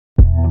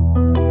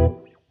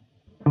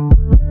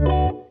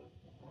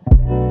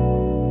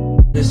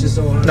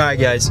Alright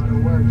guys,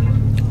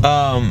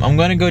 I'm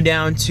gonna go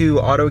down to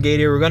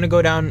auto-gator. We were gonna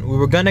go down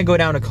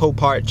to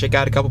Copart, check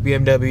out a couple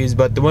BMWs,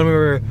 but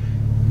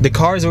the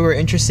cars we were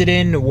interested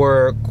in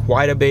were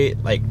quite a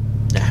bit like,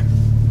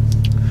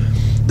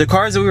 the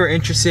cars that we were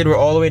interested were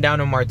all the way down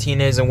to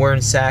Martinez, and we're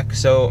in Sac,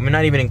 so I'm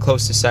not even in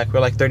close to Sac. We're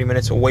like 30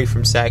 minutes away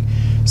from Sac,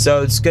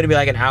 so it's gonna be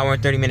like an hour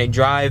and 30-minute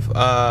drive.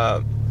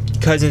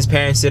 Cousin's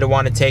parents didn't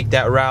want to take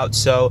that route,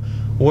 so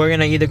we're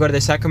gonna either go to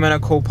the Sacramento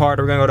Copart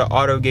or we're gonna go to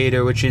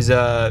auto-gator, which is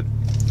a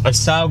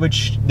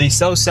salvage. They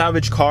sell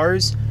salvage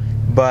cars,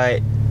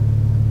 but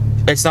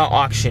it's not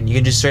auction. You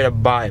can just straight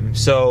up buy them.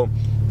 So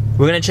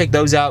we're gonna check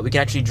those out. We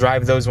can actually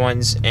drive those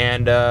ones,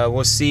 and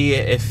we'll see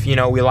if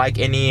we like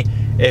any.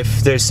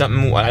 If there's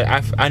something,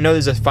 I know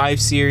there's a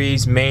 5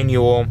 Series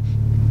manual.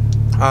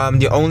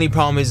 The only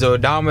problem is the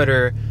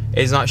odometer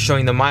is not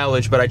showing the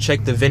mileage, but I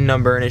checked the VIN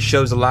number and it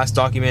shows the last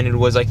documented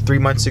was like 3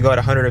 months ago at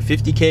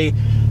 150K.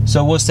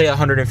 So we'll say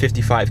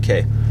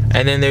 155K.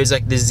 And then there's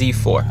like the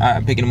Z4. All right,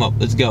 I'm picking them up.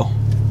 Let's go.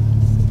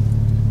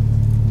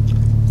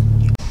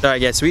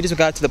 Alright guys, so we just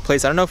got to the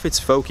place. I don't know if it's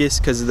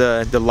focused because of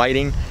the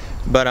lighting,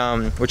 but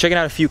we're checking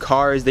out a few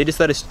cars. They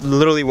just let us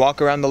literally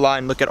walk around the lot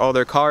and look at all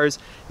their cars.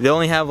 They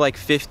only have like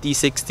 50,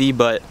 60,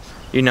 but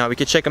we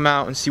could check them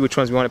out and see which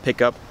ones we want to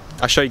pick up.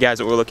 I'll show you guys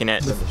what we're looking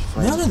at. No,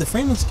 the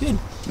frame looks good.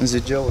 Is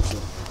it Joe?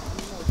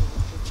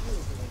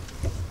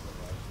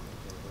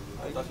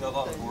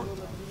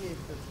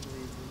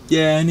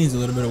 Yeah, it needs a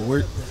little bit of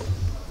work.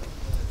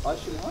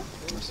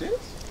 Mercedes?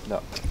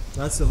 No.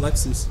 That's the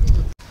Lexus.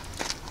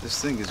 This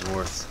thing is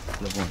worth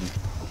the money.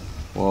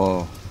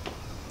 Whoa.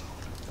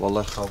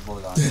 Wallah,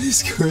 that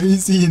is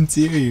crazy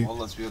interior.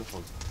 Wallah, it's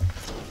beautiful.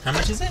 How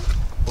much is it?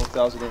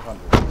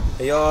 4,800.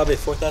 Hey y'all, I bet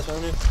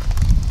 4,100.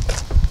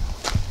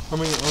 How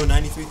many? Oh,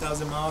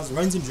 93,000 miles.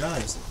 Runs and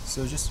drives.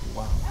 So just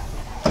wow.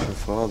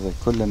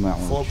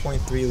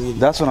 4.3 liters.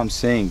 That's what I'm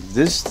saying.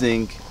 This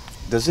thing,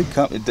 does it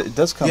come? It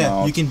does come out.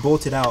 Yeah, you can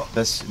bolt it out.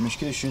 That's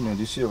مشكلة شنو? Do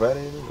you see a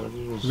radiator?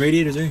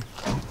 Radiators there.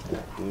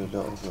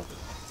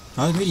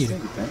 How's the radiator?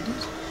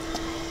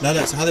 No,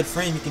 that's how the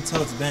frame. You can tell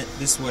it's bent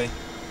this way.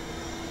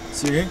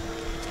 See here?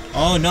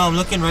 Oh no, I'm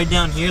looking right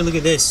down here. Look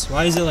at this.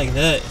 Why is it like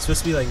that? It's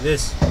supposed to be like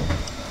this.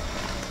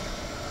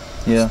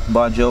 Yeah,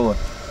 by Joe.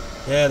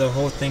 Yeah, the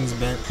whole thing's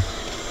bent.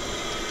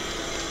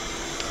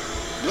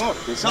 No,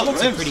 that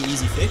looks a pretty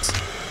easy fix.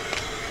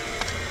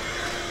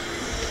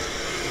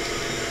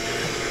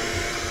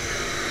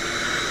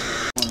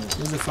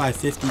 Here's a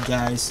 550,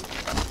 guys.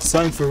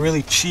 Selling for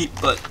really cheap,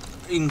 but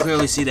you can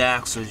clearly see the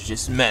axle is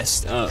just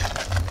messed up.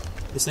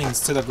 This thing's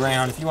to the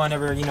ground. If you want to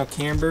ever,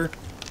 camber,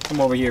 come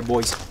over here,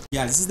 boys.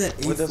 Yeah, this is that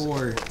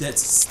A4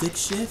 that's stick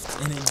shift,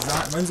 and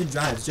it runs and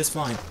drives just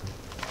fine.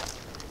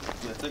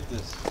 Yeah, take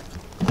this.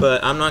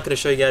 But I'm not gonna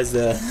show you guys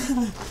the.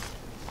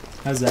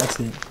 How's the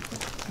accident?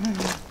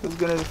 Who's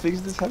gonna fix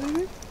this,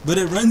 Hummadi? But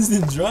it runs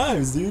and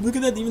drives, dude. Look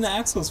at that. Even the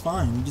axle's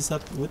fine. You just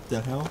have to. What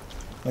the hell?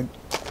 Like,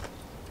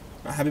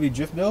 how do we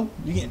drift build?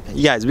 You can.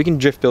 Guys, we can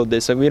drift build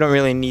this, so we don't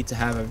really need to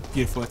have a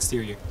Beautiful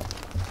exterior.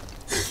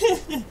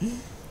 A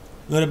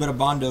little bit of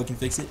Bondo can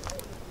fix it.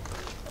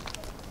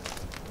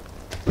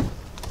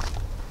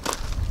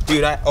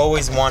 Dude, I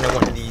always wanted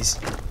one of these.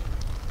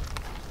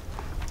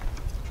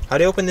 How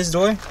do you open this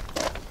door?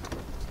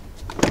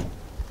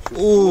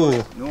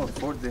 Ooh. No,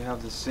 Ford, they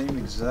have the same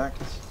exact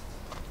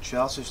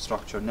chassis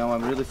structure. Now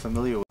I'm really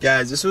familiar with.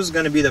 Guys, this was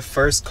gonna be the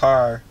first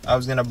car I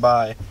was gonna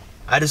buy.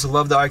 I just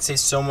love the RX-8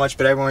 so much,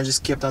 but everyone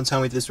just kept on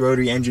telling me this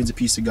rotary engine's a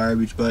piece of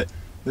garbage. But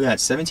look at that,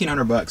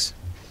 1,700 bucks.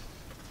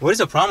 What is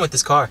the problem with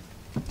this car?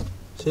 It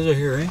says right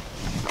here, right?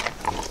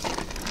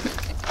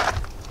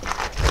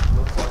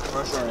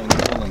 Pressure and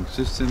cooling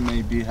system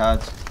maybe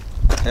had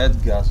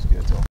head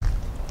gasket.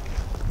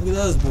 Look at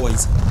those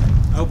boys.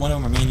 I hope one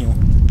of them are manual.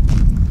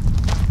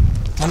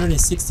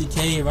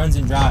 160K runs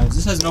and drives.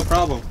 This has no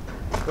problem.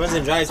 Runs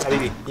and drives,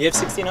 Habibi. You have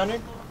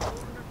 1,600?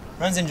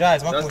 Runs and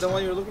drives. That's the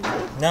one you're looking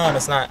for? No,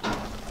 that's not.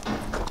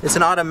 It's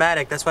an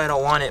automatic. That's why I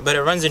don't want it. But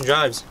it runs and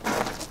drives.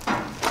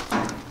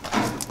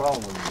 What's the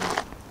problem with it?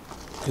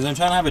 Because I'm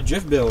trying to have a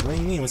drift build. What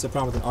do you mean? What's the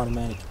problem with an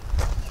automatic?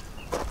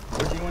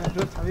 Where do you want to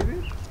drift,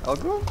 Habibi?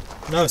 Elko?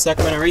 No,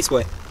 Sacramento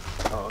Raceway.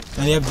 Oh, okay.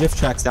 And they have drift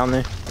tracks down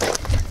there.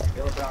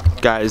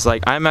 Guys,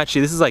 like,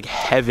 this is like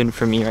heaven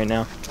for me right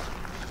now.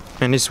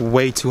 And it's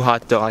way too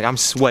hot though. Like, I'm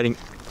sweating.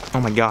 Oh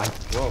my god.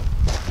 Whoa.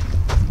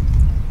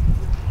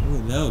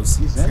 Look at those.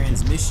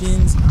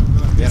 Transmissions.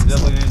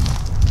 BMW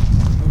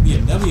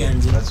engine. BMW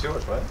engine. That's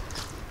yours, right?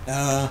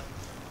 I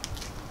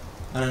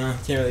don't know.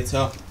 Can't really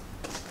tell.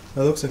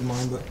 It looks like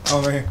mine, but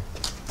right here.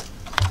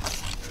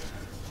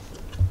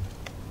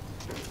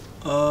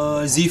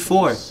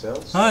 Z4.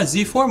 Ah,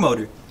 Z4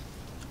 motor.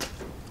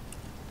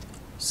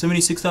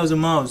 76,000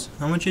 miles.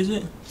 How much is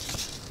it?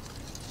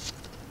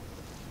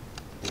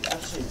 They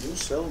actually do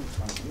sell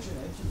transmission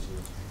engines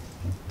here.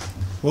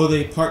 Well,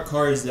 they park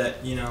cars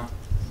that, I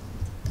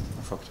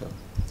fucked up.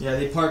 Yeah,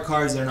 they park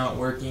cars that are not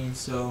working,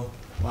 so...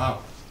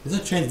 Wow.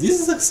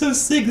 This looks so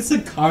sick. This is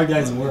a car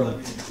guy's world.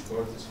 Look at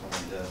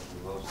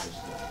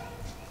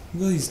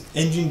all these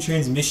engine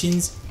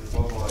transmissions.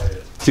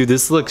 Dude,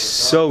 this looks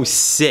so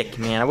sick,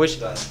 man. I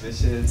wish I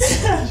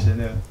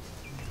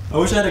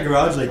wish I had a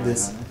garage like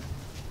this.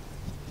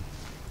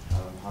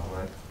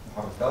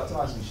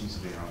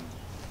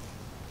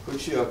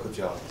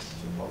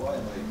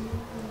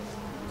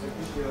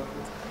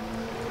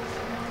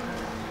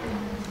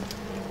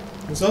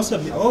 There's also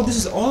this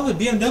is all the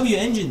BMW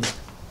engines.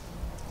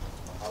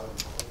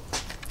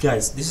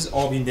 Guys, this is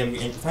all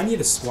BMW. And if I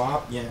need a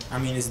swap, yeah, I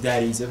mean it's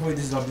that easy. Probably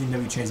this is all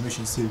BMW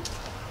transmissions too.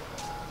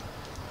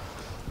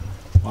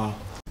 Wow.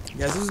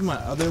 Guys, this is my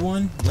other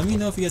one. Let me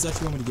know if you guys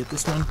actually want me to get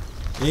this one.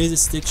 It is a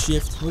stick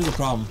shift. What is the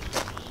problem?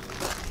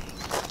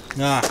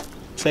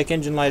 check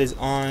engine light is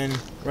on,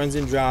 runs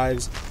and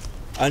drives,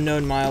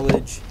 unknown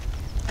mileage.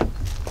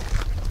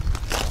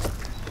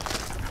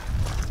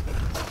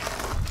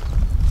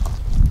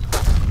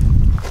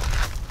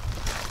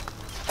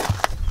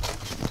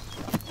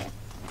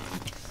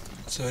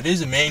 So it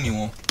is a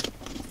manual.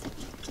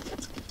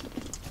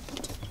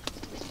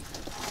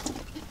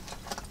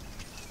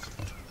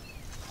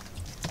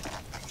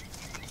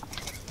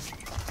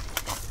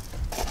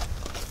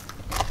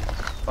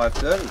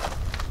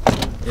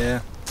 $530.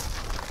 Yeah.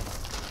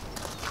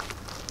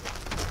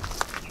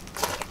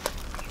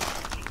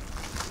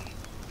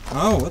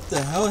 Oh, what the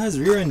hell? It has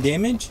rear end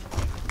damage?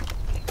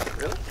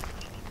 Really?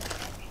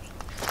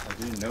 I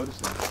didn't notice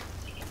that.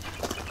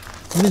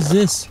 What is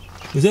this?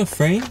 Is that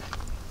frame?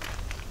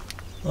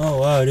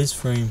 Oh wow, it is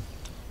frame.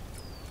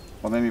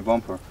 Or maybe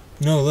bumper.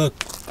 No, look.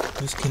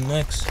 This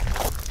connects.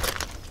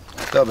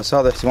 Yeah, but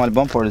saw that my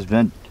bumper is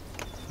bent.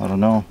 I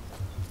don't know.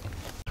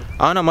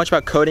 I don't know much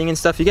about coding and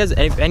stuff. You guys,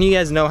 if any of you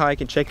guys know how I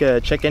can check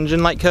a check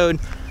engine light code,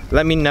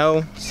 let me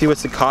know. See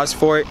what's the cost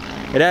for it.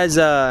 It has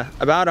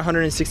about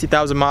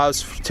 160,000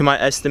 miles to my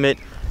estimate,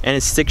 and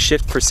it's stick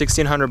shift for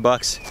 1,600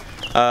 bucks.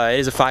 It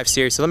is a 5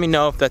 Series, so let me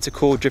know if that's a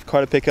cool drift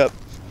car to pick up.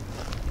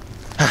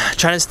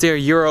 Trying to steer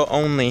Euro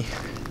only.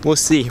 We'll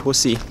see. We'll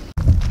see.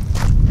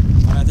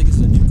 I think it's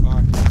a new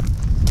car.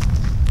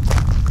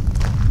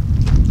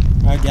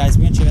 Alright guys,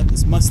 we're gonna check out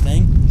this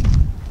Mustang.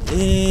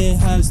 It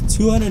has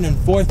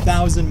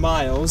 204,000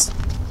 miles.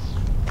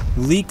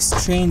 Leaks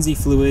transy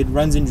fluid,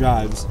 runs and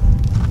drives.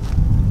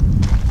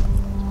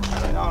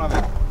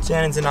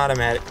 Shannon's an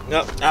automatic.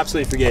 Nope,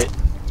 absolutely forget it.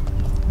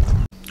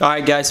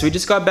 Alright guys, so we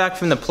just got back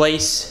from the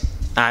place.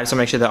 I just want to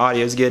make sure the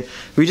audio is good.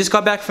 We just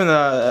got back from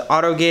the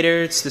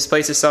auto-gator. It's this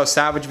place that sells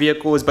salvage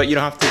vehicles, but you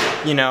don't have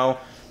to, you know,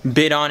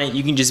 bid on it.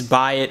 You can just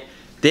buy it.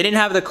 They didn't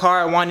have the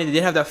car I wanted. They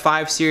didn't have the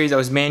 5 Series that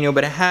was manual,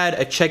 but it had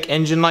a check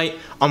engine light.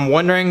 I'm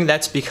wondering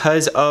that's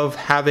because of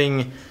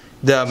having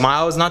the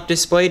miles not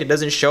displayed. It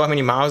doesn't show how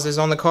many miles is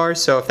on the car.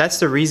 So if that's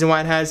the reason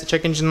why it has the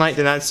check engine light,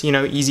 then that's, you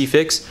know, easy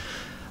fix.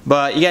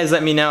 But you guys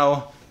let me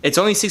know. It's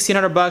only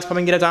 1,600 bucks.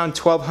 Probably get it down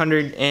to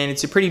 1,200, and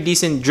it's a pretty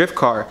decent drift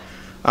car.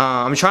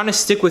 I'm trying to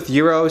stick with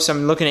Euro, so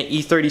I'm looking at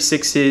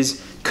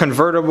E36s,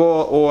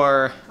 convertible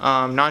or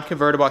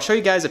non-convertible. I'll show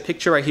you guys a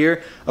picture right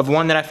here of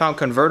one that I found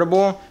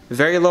convertible,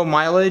 very low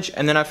mileage,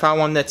 and then I found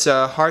one that's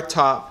a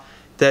hardtop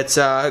that's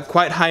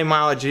quite high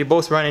mileage. They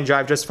both run and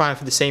drive just fine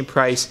for the same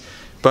price,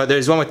 but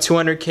there's one with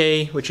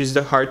 200K, which is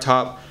the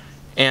hardtop,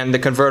 and the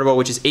convertible,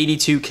 which is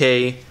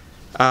 82K,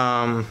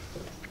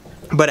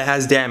 but it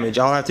has damage.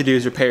 All I have to do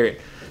is repair it.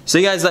 So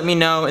you guys let me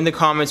know in the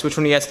comments which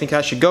one you guys think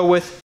I should go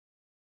with.